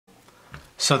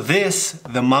So this,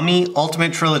 the Mummy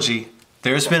Ultimate Trilogy,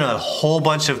 there's been a whole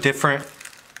bunch of different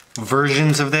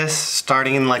versions of this,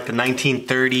 starting in like the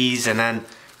 1930s and then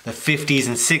the 50s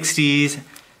and 60s.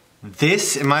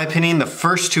 This, in my opinion, the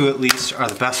first two at least, are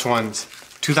the best ones.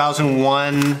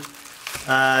 2001,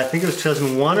 I think it was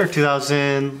 2001 or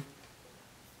 2000,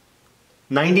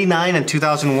 99 and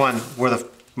 2001 were the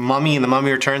Mummy and the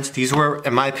Mummy Returns. These were,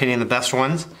 in my opinion, the best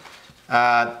ones.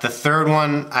 The third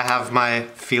one, I have my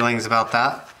feelings about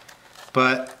that,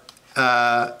 but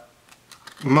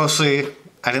mostly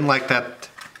I didn't like that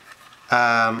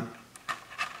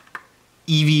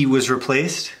Evie was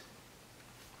replaced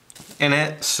in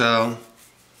it, so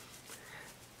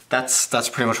that's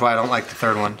pretty much why I don't like the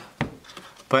third one.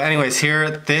 But anyways, here,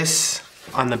 this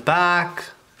on the back,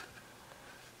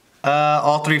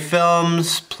 all three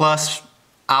films plus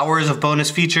hours of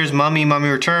bonus features. Mummy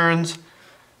Returns.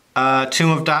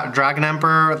 Tomb of Dragon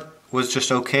Emperor was just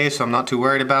okay, so I'm not too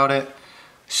worried about it.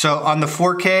 So on the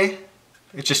 4K,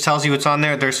 it just tells you what's on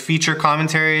there. There's feature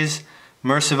commentaries,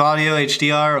 immersive audio,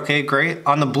 HDR, okay, great.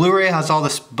 On the Blu-ray, it has all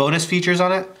the bonus features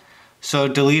on it. So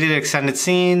deleted extended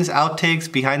scenes, outtakes,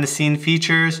 behind the scene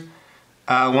features.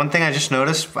 One thing I just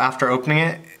noticed after opening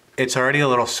it, it's already a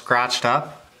little scratched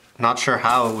up. Not sure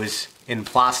how it was in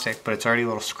plastic, but it's already a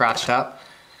little scratched up.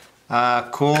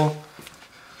 Cool.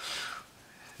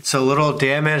 It's a little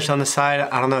damaged on the side.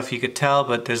 I don't know if you could tell,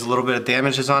 but there's a little bit of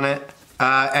damages on it.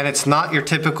 And it's not your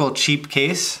typical cheap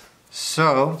case.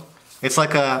 So it's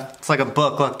like a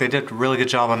book. Look, they did a really good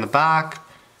job on the back.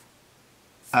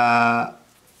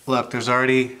 Look, there's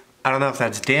already, I don't know if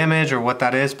that's damage or what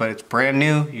that is, but it's brand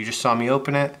new. You just saw me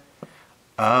open it.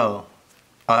 Oh,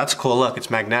 that's cool. Look, it's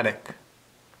magnetic.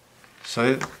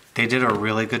 So they did a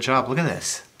really good job. Look at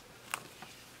this.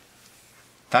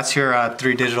 That's your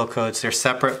 3 digital codes. They're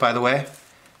separate, by the way.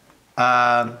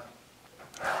 Wow,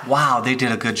 they did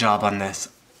a good job on this.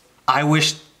 I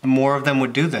wish more of them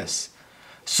would do this.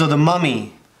 So the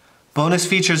Mummy, bonus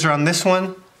features are on this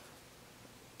one.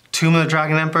 Tomb of the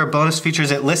Dragon Emperor, bonus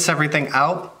features, it lists everything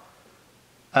out.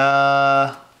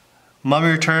 Mummy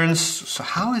Returns, so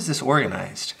how is this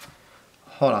organized?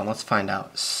 Hold on, let's find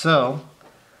out. So,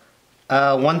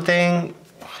 one thing,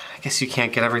 I guess you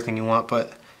can't get everything you want,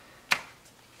 but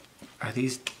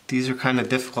these are kind of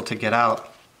difficult to get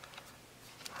out.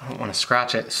 I don't want to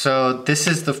scratch it. So this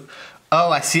is the,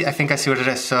 oh, I think I see what it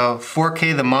is. So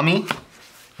 4K the Mummy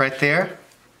right there.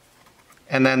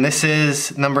 And then this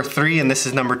is number 3 and this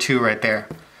is number 2 right there.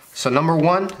 So number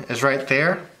 1 is right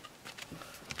there.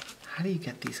 How do you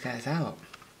get these guys out?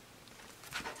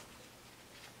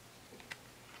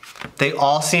 They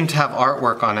all seem to have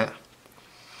artwork on it.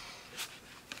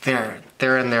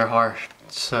 They're in there hard.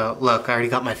 So look, I already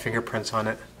got my fingerprints on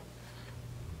it.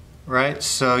 Right,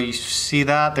 so you see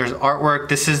that, there's artwork.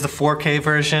 This is the 4K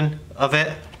version of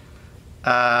it.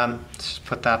 Just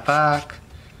put that back.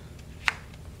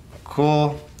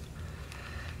 Cool.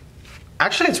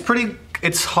 Actually,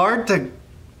 it's hard to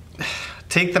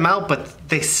take them out, but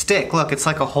they stick. Look, it's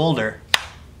like a holder.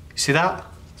 You see that?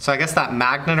 So I guess that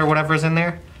magnet or whatever is in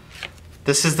there.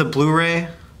 This is the Blu-ray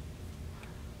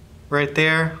right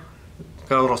there.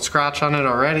 Got a little scratch on it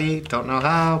already, don't know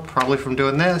how, probably from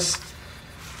doing this.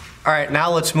 All right, now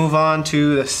let's move on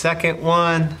to the second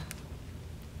one.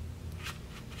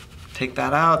 Take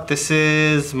that out. This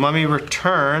is Mummy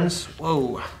Returns.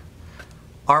 Whoa.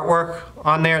 Artwork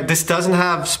on there. This doesn't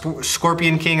have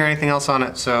Scorpion King or anything else on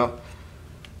it, so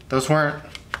those weren't,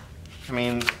 I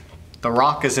mean, The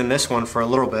Rock is in this one for a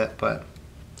little bit, but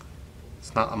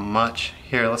it's not much.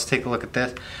 Here, let's take a look at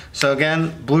this. So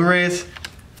again, Blu-rays.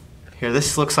 Here,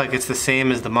 this looks like it's the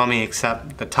same as the Mummy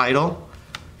except the title.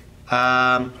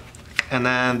 And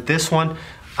then this one,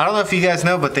 I don't know if you guys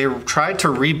know, but they tried to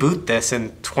reboot this in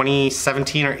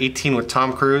 2017 or 18 with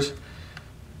Tom Cruise.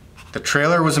 The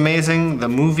trailer was amazing. The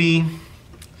movie,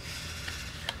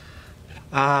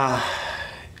 yeah,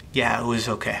 it was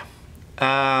okay.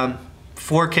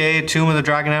 4K, Tomb of the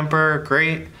Dragon Emperor,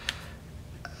 great.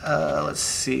 Let's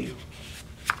see.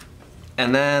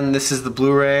 And then this is the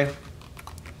Blu-ray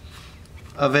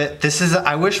of it. This is,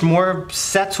 I wish more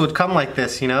sets would come like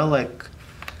this, you know, like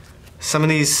some of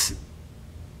these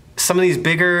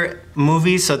bigger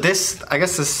movies. So this, I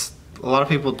guess this, a lot of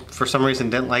people for some reason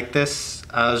didn't like this.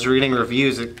 I was reading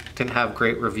reviews, it didn't have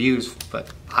great reviews, but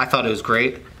I thought it was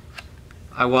great.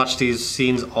 I watch these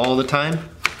scenes all the time.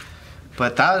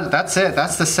 But that's it,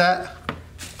 that's the set.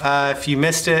 If you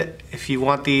missed it, if you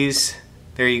want these,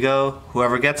 there you go.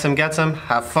 Whoever gets them,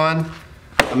 have fun.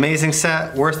 Amazing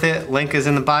set, worth it. Link is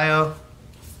in the bio,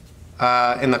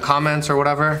 in the comments or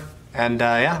whatever. And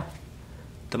yeah,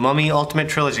 the Mummy Ultimate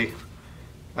Trilogy.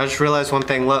 I just realized one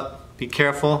thing, look, be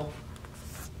careful.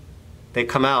 They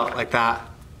come out like that.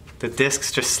 The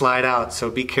discs just slide out, so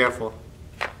be careful.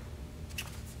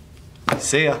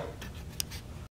 See ya.